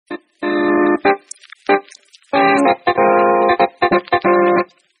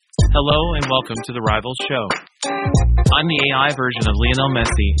Hello and welcome to the Rivals Show. I'm the AI version of Lionel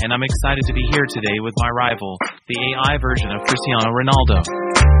Messi, and I'm excited to be here today with my rival, the AI version of Cristiano Ronaldo.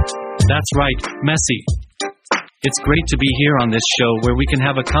 That's right, Messi. It's great to be here on this show where we can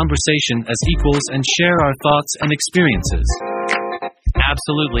have a conversation as equals and share our thoughts and experiences.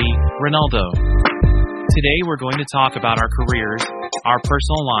 Absolutely, Ronaldo. Today we're going to talk about our careers, our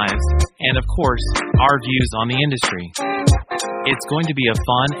personal lives, and of course, our views on the industry. It's going to be a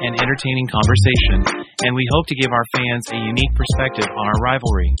fun and entertaining conversation, and we hope to give our fans a unique perspective on our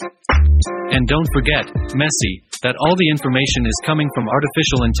rivalry. And don't forget, Messi, that all the information is coming from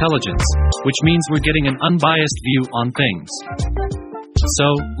artificial intelligence, which means we're getting an unbiased view on things. So,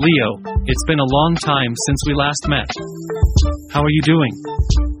 Leo, it's been a long time since we last met. How are you doing?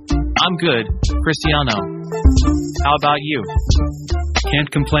 I'm good, Cristiano. How about you?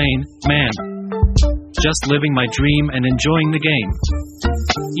 Can't complain, man. Just living my dream and enjoying the game.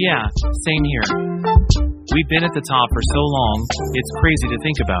 Yeah, same here. We've been at the top for so long, it's crazy to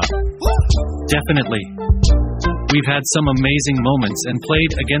think about. Definitely. We've had some amazing moments and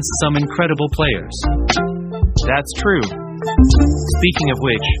played against some incredible players. That's true. Speaking of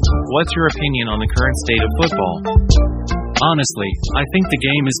which, what's your opinion on the current state of football? Honestly, I think the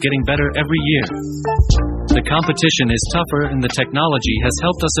game is getting better every year. The competition is tougher and the technology has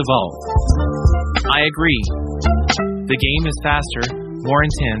helped us evolve. I agree. The game is faster, more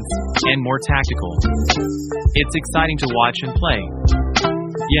intense, and more tactical. It's exciting to watch and play.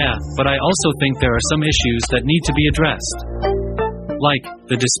 Yeah, but I also think there are some issues that need to be addressed. Like,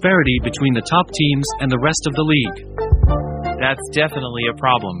 the disparity between the top teams and the rest of the league. That's definitely a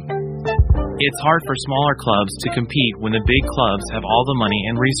problem. It's hard for smaller clubs to compete when the big clubs have all the money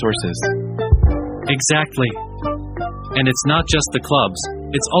and resources. Exactly. And it's not just the clubs,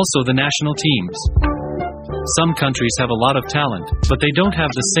 it's also the national teams. Some countries have a lot of talent, but they don't have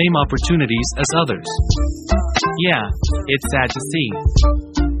the same opportunities as others. Yeah, it's sad to see.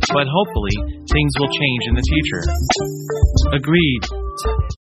 But hopefully, things will change in the future. Agreed.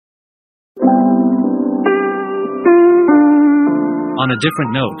 On a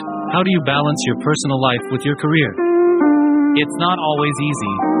different note, how do you balance your personal life with your career? It's not always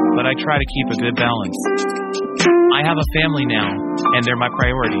easy, but I try to keep a good balance. I have a family now, and they're my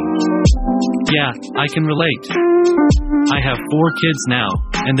priority. Yeah, I can relate. I have 4 kids now,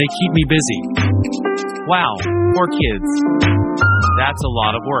 and they keep me busy. Wow, 4 kids. That's a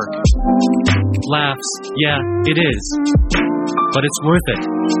lot of work. Laughs, yeah, it is. But it's worth it.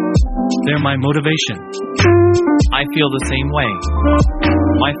 They're my motivation. I feel the same way.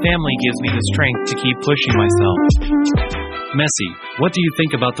 My family gives me the strength to keep pushing myself. Messi, what do you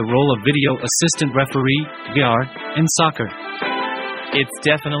think about the role of video assistant referee, VR, in soccer? It's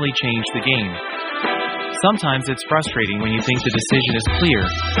definitely changed the game. Sometimes it's frustrating when you think the decision is clear,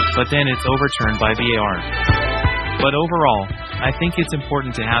 but then it's overturned by VAR. But overall, I think it's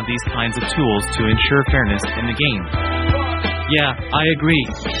important to have these kinds of tools to ensure fairness in the game. Yeah, I agree.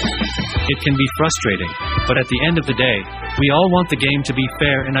 It can be frustrating, but at the end of the day, we all want the game to be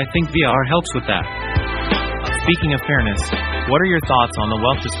fair, and I think VR helps with that. Speaking of fairness, what are your thoughts on the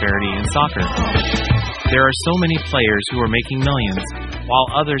wealth disparity in soccer? There are so many players who are making millions, while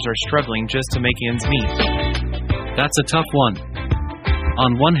others are struggling just to make ends meet. That's a tough one.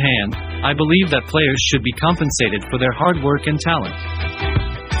 On one hand, I believe that players should be compensated for their hard work and talent.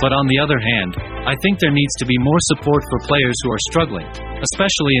 But on the other hand, I think there needs to be more support for players who are struggling,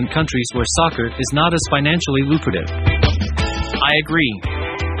 especially in countries where soccer is not as financially lucrative. I agree.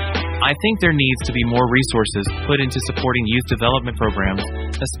 I think there needs to be more resources put into supporting youth development programs,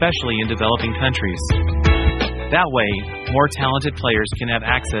 especially in developing countries. That way, more talented players can have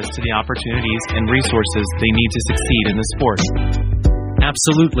access to the opportunities and resources they need to succeed in the sport.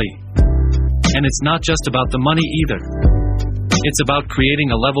 Absolutely. And it's not just about the money either. It's about creating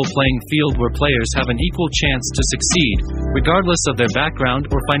a level playing field where players have an equal chance to succeed, regardless of their background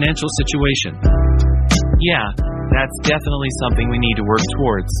or financial situation. Yeah, that's definitely something we need to work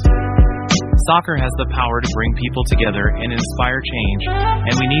towards. Soccer has the power to bring people together and inspire change,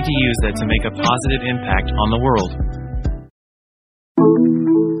 and we need to use that to make a positive impact on the world.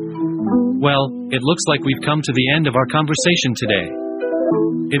 Well, it looks like we've come to the end of our conversation today.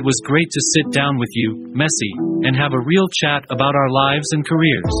 It was great to sit down with you, Messi, and have a real chat about our lives and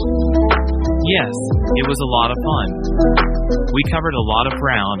careers. Yes, it was a lot of fun. We covered a lot of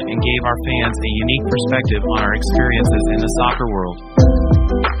ground and gave our fans a unique perspective on our experiences in the soccer world.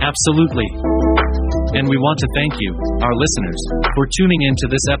 Absolutely. And we want to thank you, our listeners, for tuning in to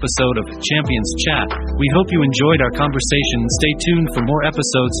this episode of Champions Chat. We hope you enjoyed our conversation and stay tuned for more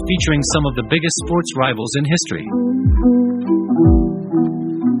episodes featuring some of the biggest sports rivals in history.